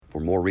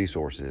For more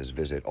resources,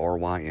 visit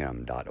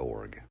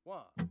rym.org.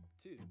 1,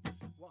 2,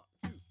 1,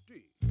 2,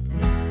 3.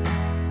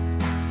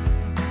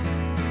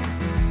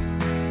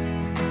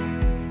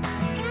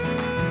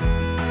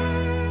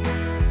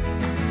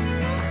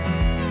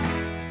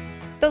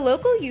 The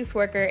Local Youth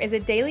Worker is a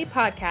daily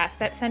podcast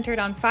that's centered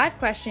on 5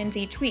 questions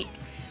each week.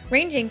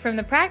 Ranging from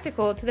the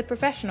practical to the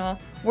professional,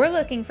 we're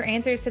looking for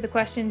answers to the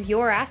questions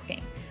you're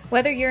asking.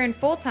 Whether you're in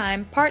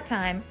full-time,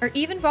 part-time, or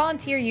even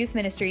volunteer youth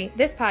ministry,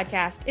 this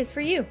podcast is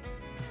for you.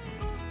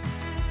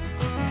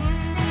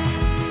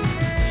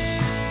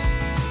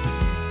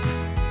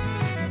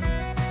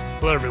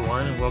 Hello,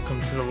 everyone, and welcome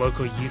to the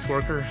Local Youth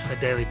Worker, a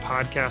daily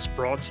podcast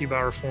brought to you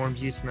by Reformed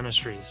Youth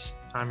Ministries.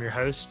 I'm your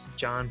host,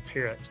 John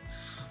Parrott.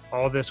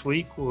 All this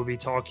week, we'll be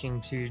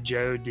talking to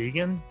Joe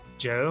Deegan.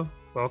 Joe,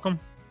 welcome.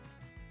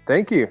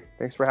 Thank you.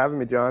 Thanks for having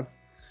me, John.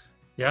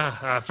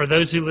 Yeah, for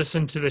those who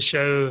listen to the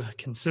show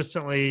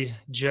consistently,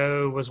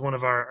 Joe was one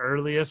of our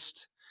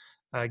earliest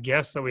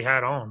guests that we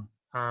had on.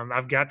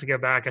 I've got to go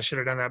back. I should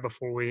have done that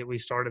before we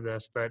started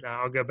this, but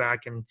I'll go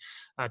back and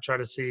try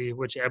to see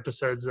which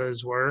episodes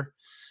those were.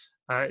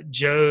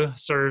 Joe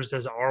serves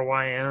as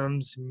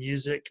RYM's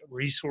Music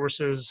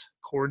Resources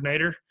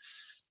Coordinator.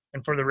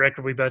 And for the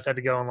record, we both had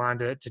to go online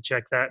to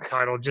check that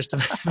title just to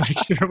make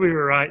sure we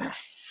were right.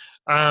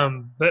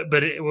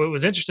 But it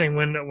was interesting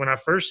when I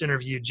first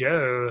interviewed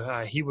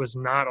Joe, he was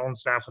not on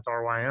staff with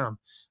RYM.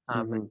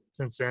 But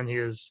since then, he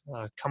has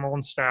come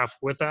on staff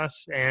with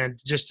us. And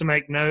just to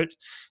make note,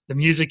 the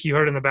music you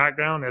heard in the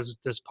background as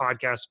this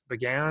podcast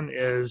began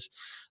is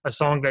a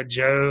song that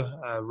Joe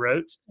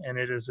wrote, and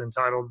it is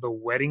entitled The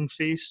Wedding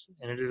Feast,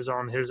 and it is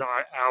on his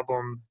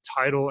album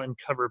title and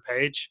cover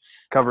page.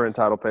 Cover and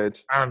title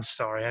page. I'm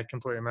sorry, I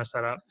completely messed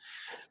that up.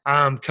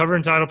 Cover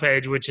and title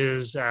page, which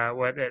is at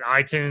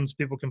iTunes,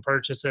 people can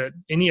purchase it.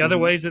 Any other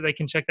ways that they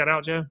can check that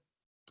out, Joe?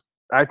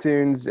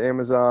 iTunes,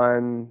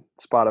 Amazon,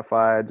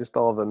 Spotify, just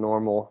all the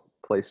normal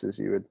places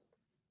you would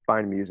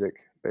find music,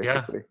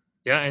 basically.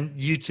 Yeah, and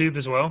YouTube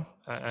as well.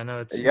 I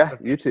know it's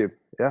YouTube.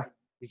 Yeah.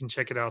 You can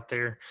check it out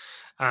there.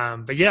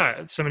 But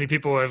yeah, so many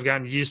people have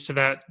gotten used to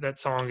that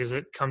song as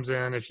it comes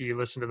in. If you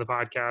listen to the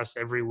podcast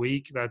every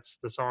week, that's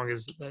the song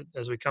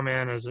as we come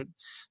in, as the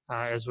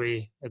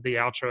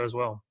outro as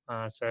well.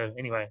 So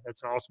anyway,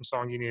 that's an awesome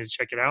song. You need to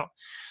check it out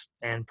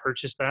and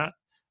purchase that.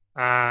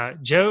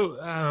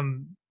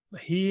 Joe,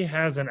 he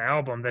has an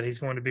album that he's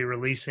going to be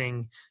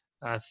releasing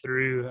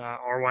through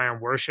RYM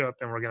Worship,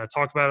 and we're going to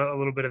talk about a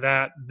little bit of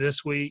that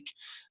this week.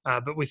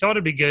 But we thought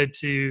it'd be good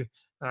to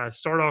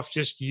start off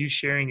just you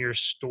sharing your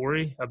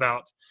story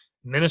about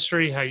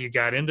ministry, how you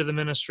got into the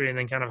ministry, and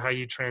then kind of how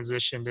you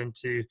transitioned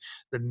into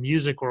the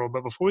music world.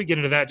 But before we get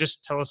into that,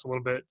 just tell us a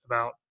little bit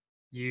about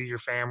you, your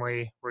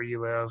family, where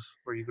you live,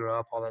 where you grew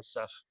up, all that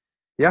stuff.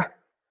 Yeah.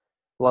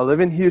 Well, I live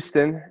in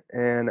Houston,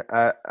 and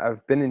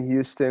I've been in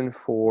Houston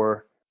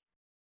for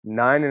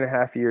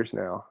 9.5 years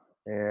now.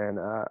 And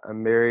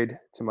I'm married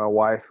to my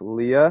wife,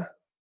 Leah.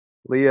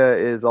 Leah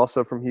is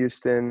also from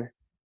Houston,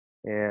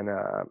 and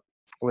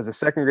was a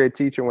second grade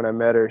teacher when I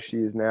met her. She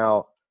is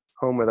now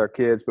home with our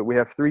kids, but we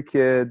have 3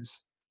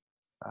 kids.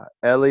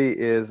 Ellie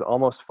is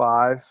almost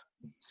 5.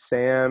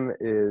 Sam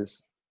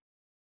is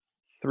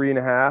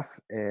 3.5,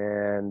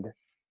 and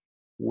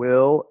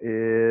Will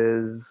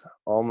is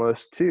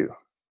almost 2.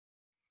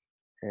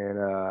 And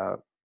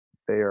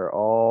they are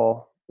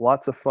all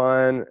lots of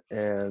fun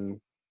and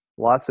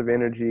lots of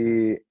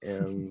energy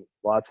and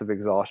lots of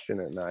exhaustion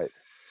at night.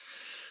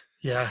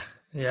 Yeah,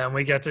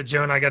 and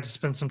Joe and I got to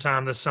spend some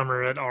time this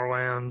summer at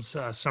RYM's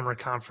summer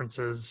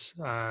conferences.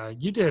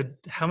 You did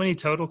how many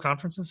total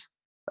conferences?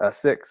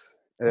 6.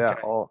 Yeah,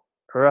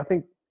 okay. I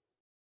think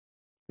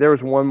there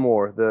was one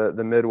more,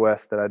 the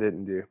Midwest, that I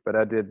didn't do, but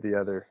I did the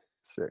other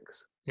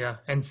 6. Yeah,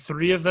 and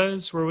 3 of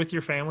those were with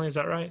your family, is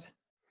that right?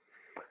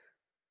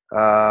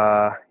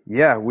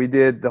 Yeah, we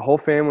did the whole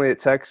family at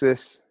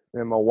Texas,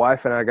 and my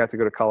wife and I got to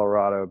go to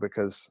Colorado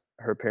because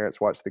her parents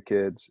watched the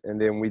kids. And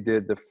then we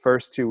did the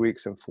first 2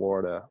 weeks in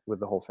Florida with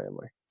the whole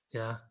family.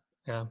 Yeah.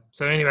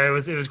 So anyway, it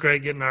was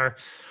great getting our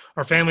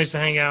families to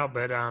hang out,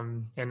 but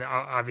and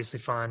obviously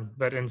fun,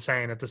 but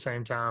insane at the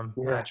same time.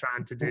 Yeah.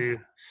 Trying to do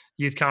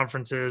youth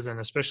conferences, and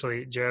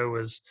especially Joe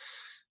was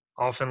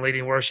often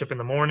leading worship in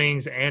the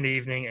mornings and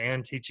evening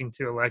and teaching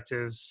 2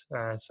 electives.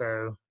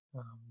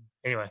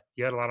 Anyway,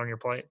 you had a lot on your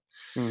plate.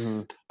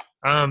 Mm-hmm.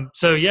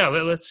 So yeah,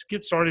 let's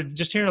get started.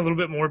 Just hearing a little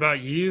bit more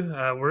about you,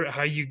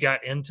 how you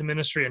got into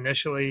ministry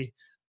initially,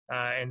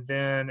 and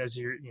then as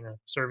you're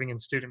serving in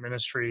student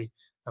ministry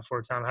for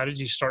a time. How did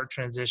you start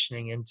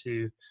transitioning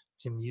into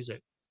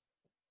music?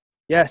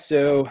 Yeah,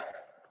 so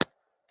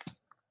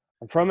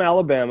I'm from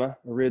Alabama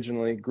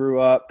originally. Grew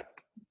up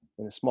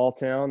in a small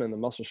town in the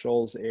Muscle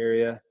Shoals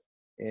area,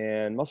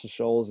 and Muscle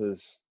Shoals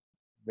is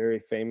very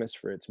famous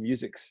for its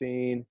music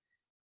scene.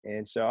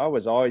 And so I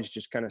was always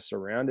just kind of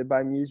surrounded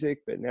by music,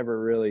 but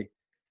never really,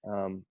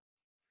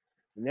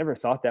 never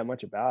thought that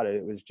much about it.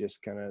 It was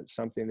just kind of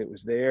something that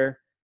was there.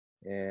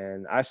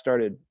 And I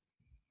started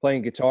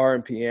playing guitar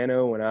and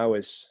piano when I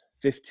was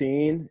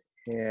 15,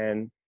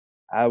 and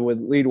I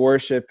would lead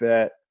worship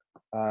at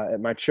at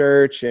my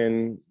church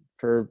and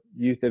for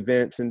youth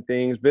events and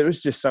things, but it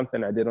was just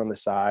something I did on the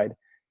side,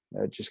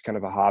 just kind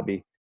of a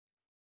hobby.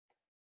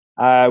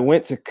 I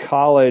went to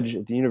college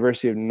at the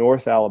University of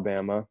North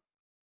Alabama,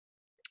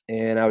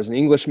 and I was an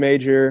English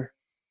major,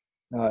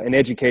 an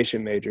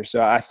education major.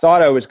 So I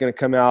thought I was going to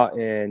come out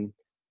and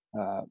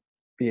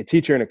be a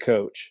teacher and a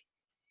coach.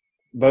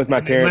 Both my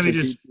And parents let me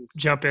are just teachers.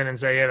 jump in and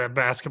say he had a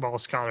basketball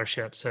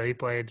scholarship. So he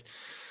played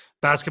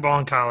basketball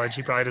in college.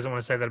 He probably doesn't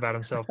want to say that about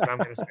himself, but I'm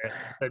going to say it.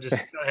 So just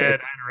go ahead.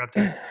 I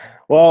interrupted.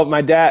 Well,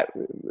 my dad,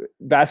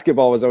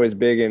 basketball was always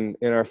big in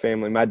our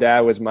family. My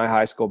dad was my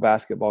high school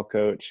basketball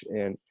coach,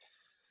 and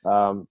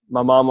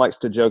my mom likes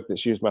to joke that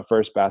she was my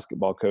first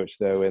basketball coach,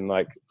 though, in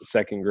like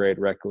second grade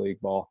rec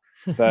league ball.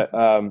 But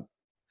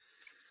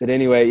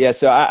anyway, yeah.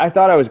 So I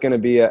thought I was going to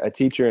be a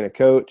teacher and a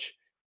coach.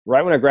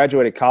 Right when I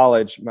graduated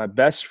college, my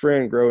best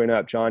friend growing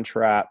up, John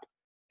Trapp,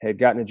 had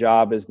gotten a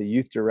job as the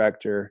youth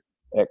director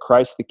at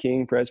Christ the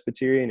King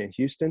Presbyterian in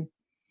Houston,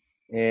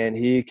 and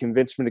he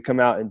convinced me to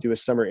come out and do a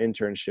summer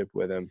internship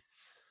with him.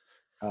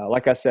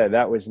 Like I said,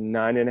 that was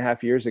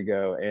 9.5 years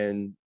ago,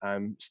 and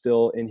I'm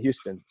still in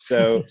Houston.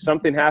 So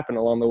something happened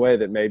along the way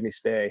that made me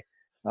stay.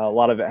 A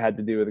lot of it had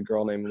to do with a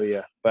girl named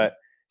Leah. But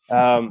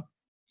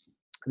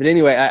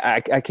anyway,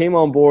 I came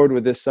on board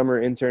with this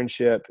summer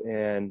internship,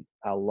 and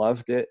I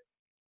loved it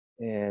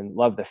and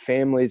loved the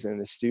families and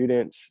the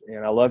students.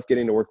 And I loved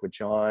getting to work with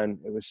John.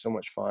 It was so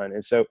much fun.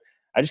 And so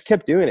I just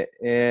kept doing it.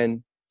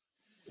 And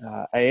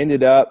I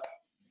ended up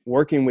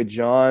working with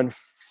John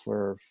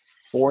for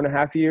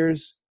 4.5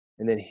 years.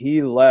 And then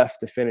he left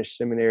to finish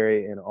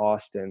seminary in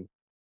Austin.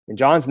 And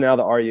John's now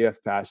the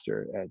RUF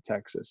pastor at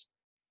Texas.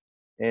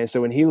 And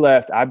so when he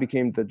left, I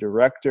became the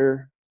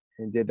director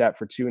and did that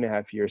for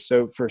 2.5 years.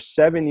 So for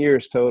 7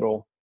 years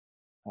total,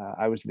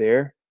 I was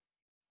there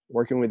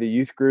working with a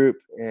youth group.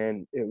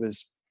 And it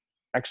was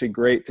actually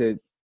great to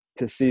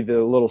see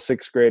the little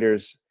sixth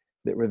graders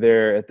that were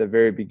there at the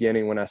very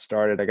beginning when I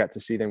started. I got to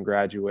see them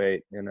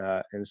graduate.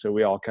 And so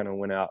we all kind of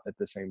went out at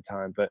the same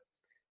time. But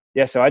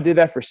yeah, so I did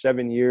that for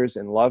 7 years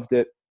and loved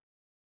it.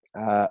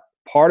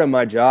 Part of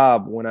my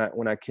job when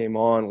I came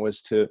on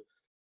was to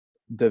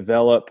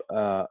develop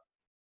a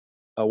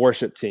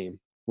worship team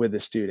with the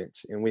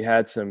students. And we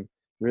had some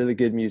really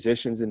good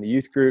musicians in the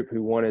youth group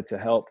who wanted to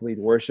help lead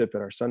worship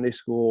at our Sunday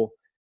school.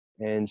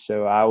 And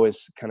so I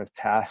was kind of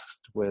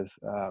tasked with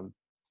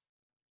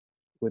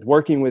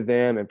working with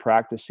them and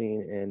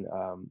practicing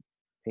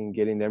and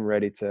getting them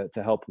ready to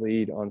help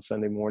lead on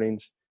Sunday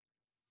mornings.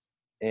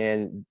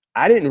 And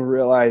I didn't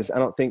realize, I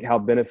don't think, how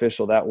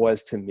beneficial that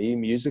was to me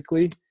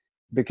musically,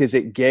 because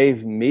it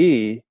gave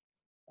me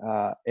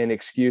an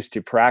excuse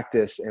to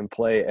practice and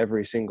play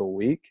every single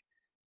week.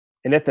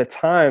 And at the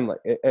time,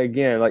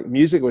 again, like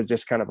music was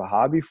just kind of a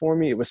hobby for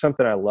me. It was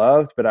something I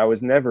loved, but I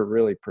was never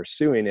really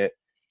pursuing it.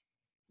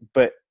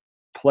 But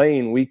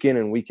playing week in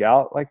and week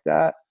out like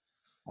that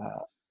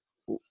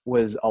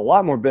was a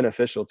lot more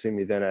beneficial to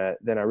me than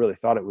I really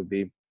thought it would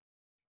be.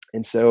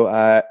 And so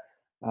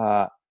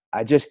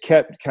I just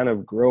kept kind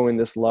of growing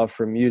this love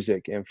for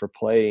music and for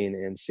playing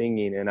and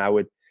singing. And I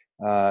would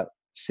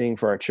sing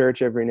for our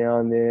church every now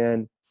and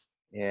then.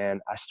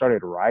 And I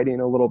started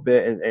writing a little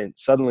bit. And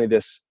suddenly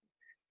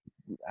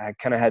I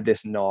kind of had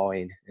this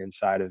gnawing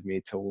inside of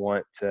me to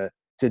want to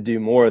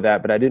do more of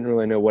that, but I didn't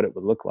really know what it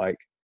would look like.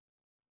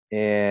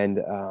 And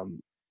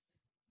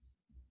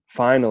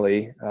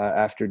finally,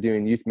 after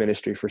doing youth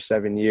ministry for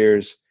 7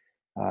 years,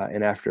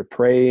 and after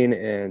praying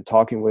and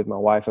talking with my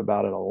wife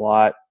about it a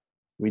lot,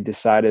 we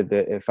decided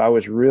that if I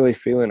was really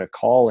feeling a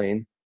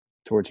calling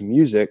towards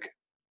music,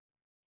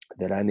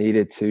 that I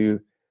needed to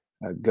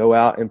go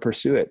out and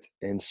pursue it.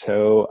 And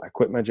so I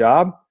quit my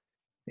job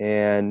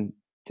and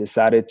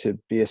decided to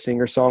be a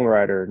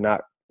singer-songwriter,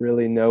 not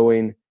really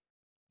knowing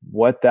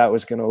what that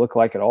was going to look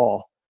like at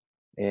all.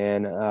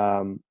 And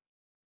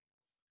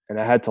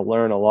I had to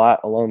learn a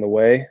lot along the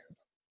way,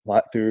 a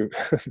lot through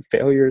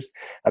failures.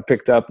 I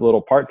picked up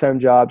little part-time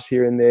jobs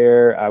here and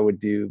there. I would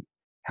do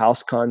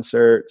house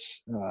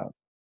concerts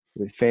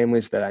with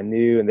families that I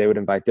knew, and they would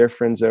invite their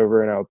friends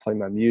over, and I would play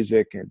my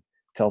music and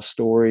tell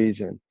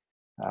stories. And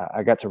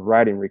I got to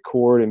write and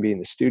record and be in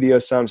the studio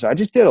some. So I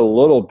just did a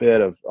little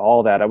bit of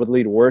all that. I would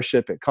lead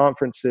worship at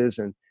conferences,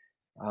 and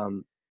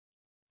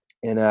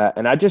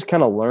I just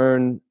kind of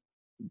learned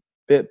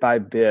bit by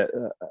bit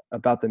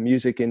about the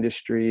music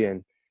industry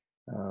and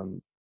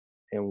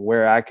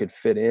where I could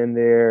fit in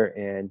there.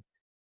 And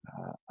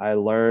I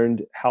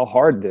learned how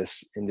hard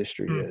this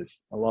industry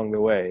is along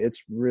the way.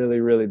 It's really,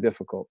 really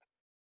difficult.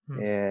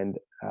 And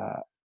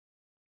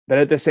but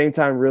at the same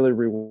time, really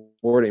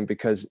rewarding,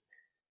 because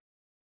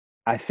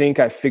I think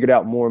I figured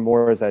out more and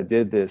more as I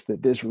did this,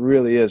 that this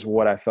really is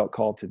what I felt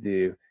called to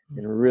do,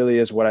 and really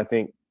is what I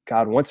think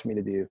God wants me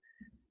to do.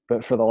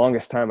 But for the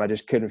longest time, I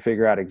just couldn't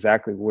figure out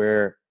exactly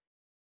where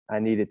I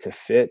needed to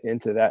fit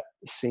into that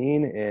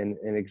scene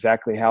and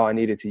exactly how I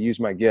needed to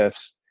use my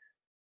gifts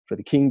for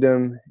the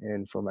kingdom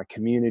and for my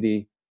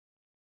community.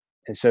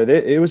 And so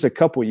it was a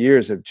couple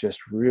years of just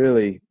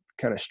really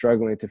kind of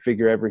struggling to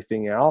figure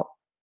everything out.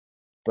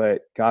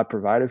 but God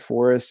provided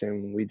for us,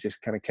 and we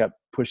just kind of kept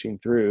pushing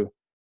through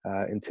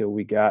until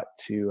we got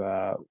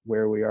to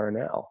where we are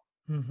now.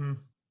 Mm-hmm.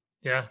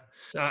 Yeah.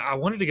 I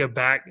wanted to go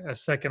back a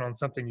second on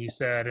something you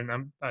said, and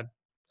I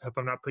hope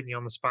I'm not putting you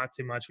on the spot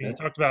too much. When you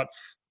talked about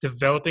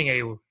developing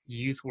a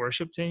youth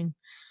worship team,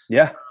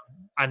 Yeah.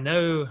 I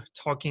know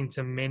talking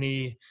to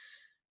many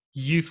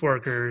youth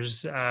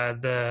workers,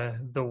 the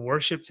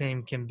worship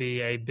team can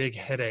be a big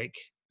headache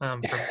for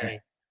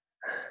many.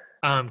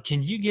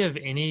 Can you give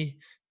any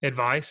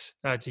advice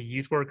to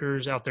youth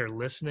workers out there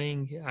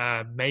listening?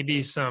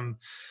 Maybe some,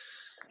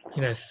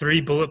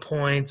 3 bullet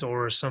points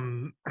or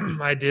some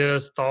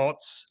ideas,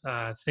 thoughts,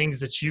 things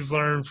that you've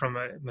learned from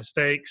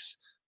mistakes,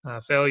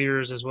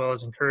 failures, as well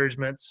as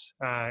encouragements,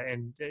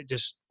 and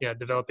just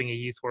developing a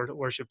youth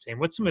worship team.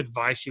 What's some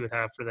advice you would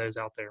have for those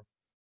out there?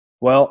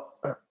 Well,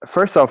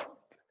 first off,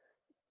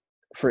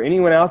 for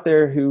anyone out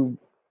there who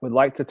would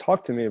like to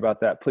talk to me about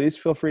that, please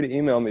feel free to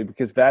email me,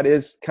 because that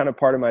is kind of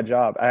part of my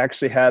job. I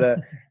actually had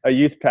a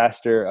youth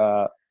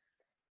pastor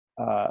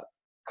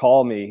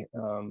call me,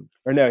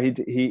 or no, he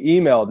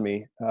emailed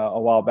me a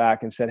while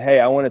back and said, "Hey,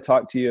 I want to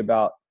talk to you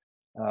about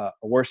a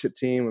worship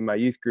team with my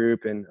youth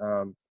group, and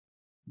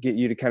get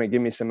you to kind of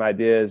give me some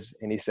ideas."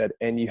 And he said,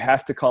 "And you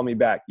have to call me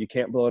back. You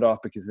can't blow it off,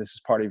 because this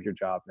is part of your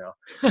job now."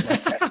 And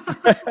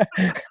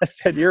I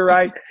said, "You're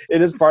right.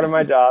 It is part of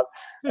my job."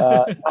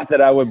 Not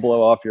that I would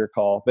blow off your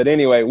call, but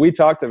anyway, we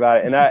talked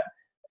about it, and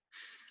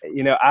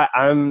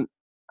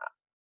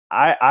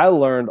I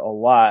learned a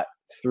lot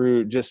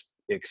through just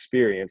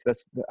experience.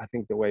 That's, I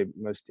think, the way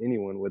most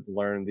anyone would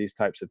learn these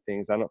types of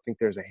things. I don't think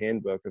there's a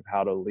handbook of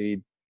how to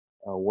lead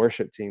a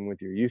worship team with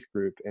your youth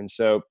group. And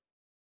so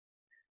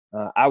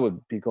I would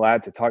be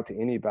glad to talk to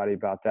anybody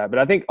about that. But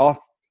I think off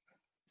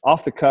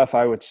the cuff,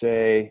 I would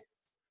say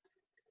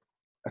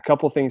a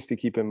couple things to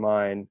keep in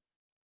mind.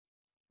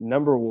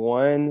 Number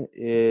one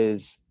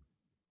is,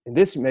 and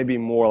this may be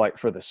more like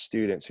for the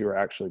students who are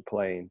actually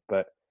playing,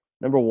 but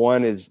number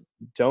one is,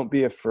 don't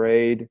be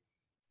afraid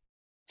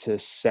to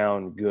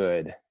sound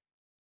good.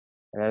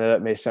 And I know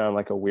that may sound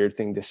like a weird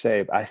thing to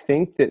say, but I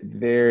think that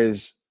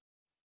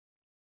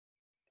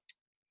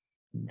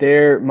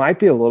there might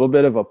be a little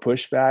bit of a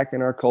pushback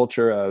in our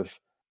culture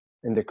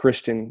in the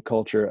Christian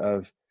culture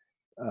of,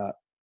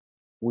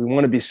 we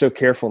want to be so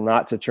careful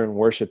not to turn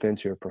worship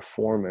into a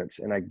performance.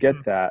 And I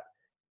get that,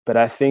 but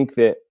I think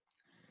that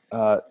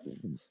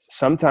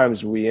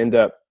sometimes we end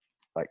up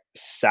like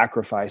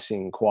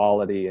sacrificing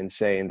quality and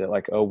saying that,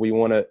 like, oh, we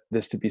want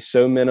this to be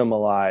so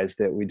minimalized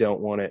that we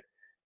don't want it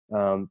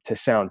to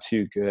sound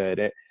too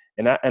good.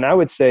 And I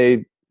would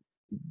say,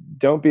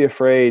 don't be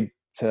afraid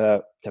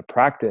to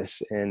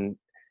practice and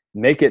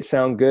make it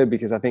sound good,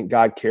 because I think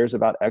God cares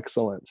about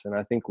excellence. And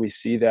I think we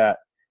see that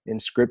in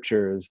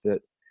scripture, is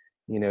that,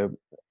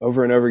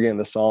 over and over again,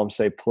 the Psalms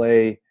say,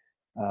 play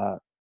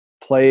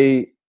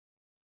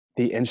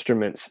the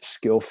instruments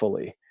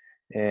skillfully,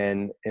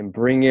 and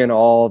bring in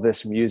all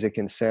this music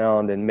and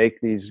sound and make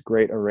these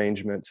great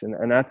arrangements.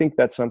 And I think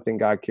that's something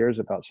God cares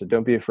about. So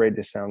don't be afraid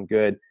to sound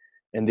good.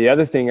 And the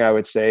other thing I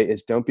would say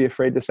is, don't be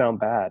afraid to sound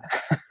bad,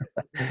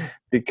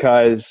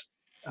 because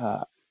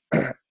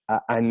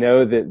I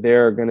know that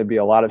there are going to be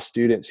a lot of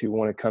students who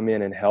want to come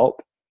in and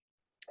help,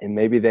 and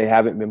maybe they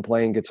haven't been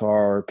playing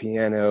guitar or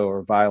piano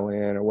or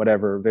violin or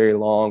whatever very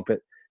long,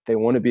 but they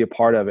want to be a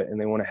part of it and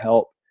they want to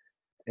help.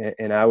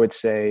 And I would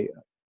say,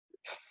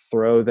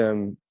 throw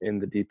them in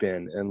the deep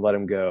end and let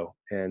them go.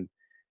 And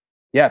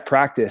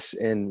practice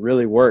and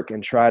really work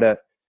and try to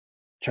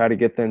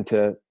get them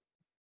to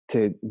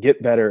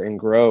get better and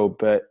grow.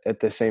 But at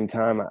the same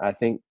time, I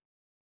think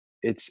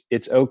it's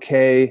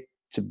okay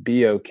to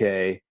be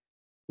okay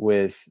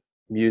with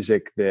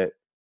music that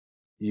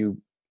you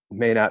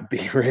may not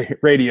be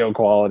radio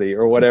quality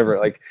or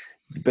whatever,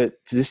 but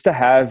just to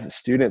have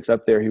students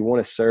up there who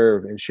want to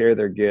serve and share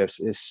their gifts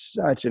is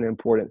such an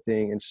important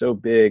thing, and so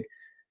big,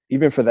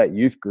 even for that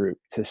youth group,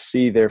 to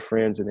see their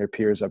friends and their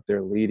peers up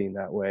there leading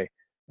that way.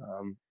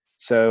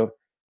 So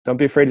don't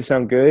be afraid to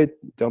sound good.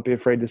 Don't be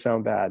afraid to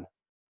sound bad.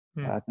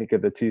 I think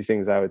of the two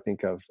things I would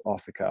think of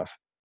off the cuff.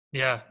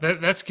 Yeah,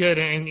 that's good,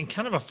 and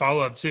kind of a follow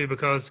up too,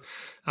 because,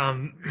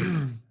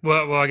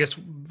 well, I guess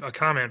a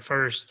comment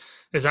first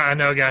is, I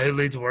know a guy who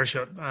leads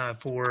worship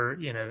for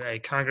a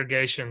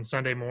congregation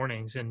Sunday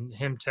mornings, and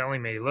him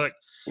telling me, look,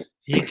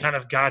 he kind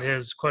of got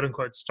his quote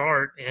unquote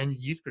start in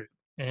youth group,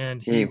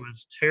 and he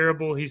was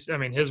terrible.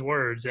 His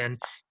words, and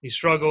he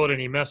struggled and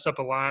he messed up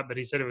a lot, but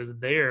he said it was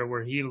there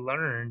where he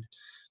learned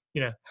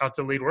how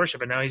to lead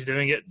worship, and now he's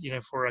doing it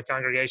for a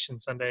congregation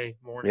Sunday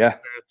morning. Yeah.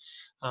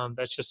 So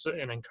that's just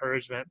an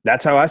encouragement.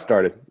 That's how I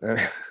started.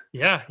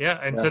 Yeah.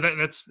 And so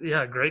that's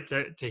great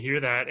to hear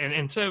that.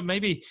 And so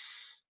maybe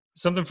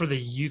something for the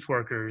youth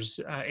workers,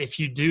 if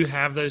you do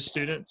have those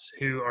students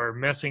who are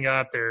messing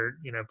up, they're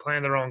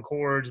playing the wrong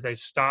chords, they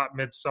stop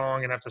mid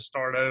song and have to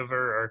start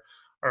over,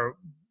 or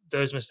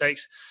those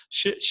mistakes,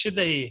 should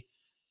they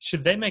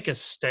make a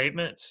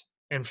statement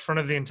in front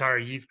of the entire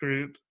youth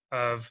group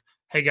of,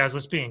 hey guys,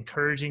 let's be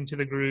encouraging to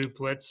the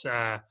group. Let's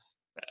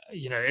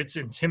it's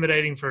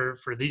intimidating for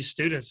these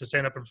students to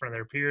stand up in front of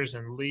their peers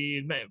and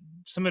lead.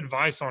 Some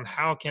advice on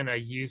how can a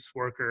youth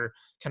worker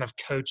kind of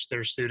coach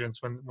their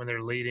students when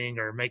they're leading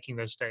or making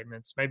those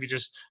statements? Maybe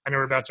just, I know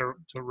we're about to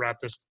wrap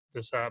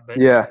this up, but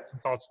Yeah. some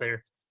thoughts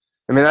there.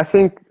 I mean, I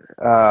think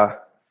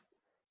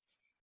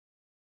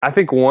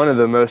one of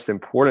the most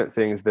important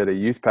things that a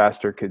youth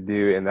pastor could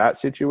do in that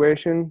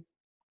situation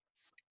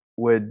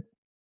would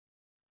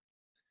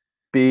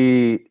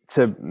be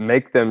to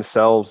make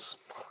themselves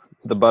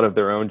the butt of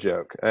their own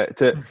joke,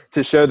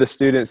 to show the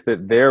students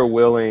that they're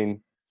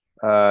willing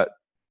to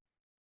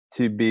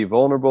be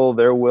vulnerable,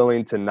 they're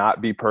willing to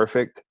not be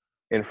perfect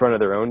in front of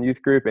their own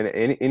youth group. And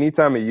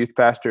anytime a youth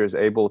pastor is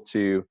able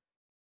to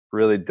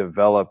really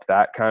develop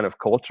that kind of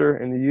culture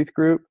in the youth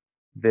group,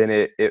 then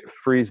it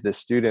frees the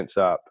students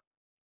up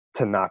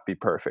to not be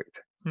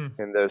perfect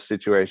in those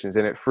situations.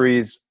 And it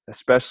frees,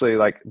 especially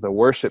like the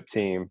worship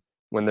team,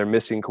 when they're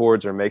missing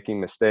chords or making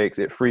mistakes,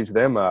 it frees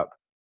them up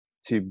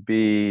to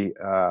be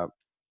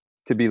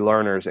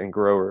learners and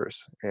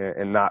growers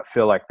and not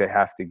feel like they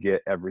have to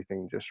get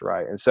everything just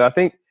right. And so I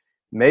think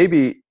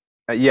maybe,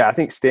 I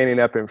think standing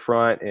up in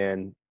front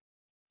and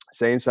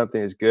saying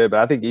something is good, but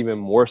I think even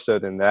more so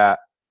than that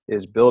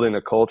is building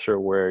a culture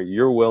where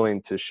you're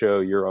willing to show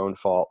your own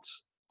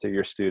faults to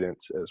your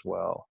students as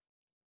well.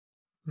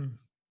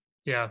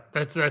 Yeah,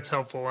 that's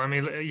helpful. I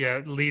mean,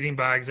 leading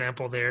by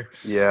example there.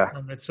 Yeah.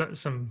 That's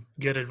some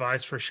good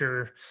advice for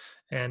sure.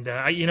 And,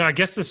 I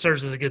guess this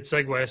serves as a good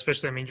segue,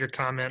 especially, I mean, your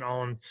comment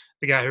on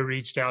the guy who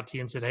reached out to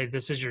you and said, "Hey,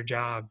 this is your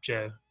job,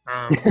 Joe."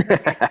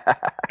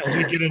 As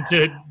we get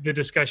into the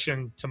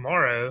discussion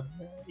tomorrow,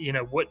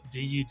 what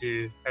do you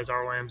do as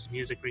RYM's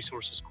music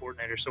resources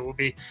coordinator? So we'll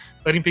be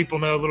letting people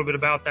know a little bit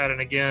about that. And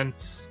again,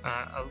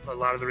 a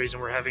lot of the reason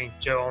we're having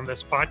Joe on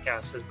this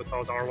podcast is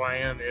because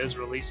RYM is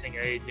releasing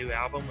a new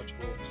album, which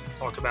we'll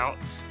talk about,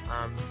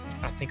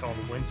 I think on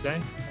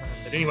Wednesday.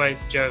 But anyway,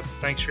 Joe,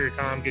 thanks for your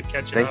time. Good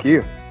catching up. Thank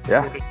you.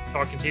 Yeah. We'll be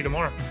talking to you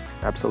tomorrow.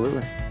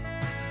 Absolutely.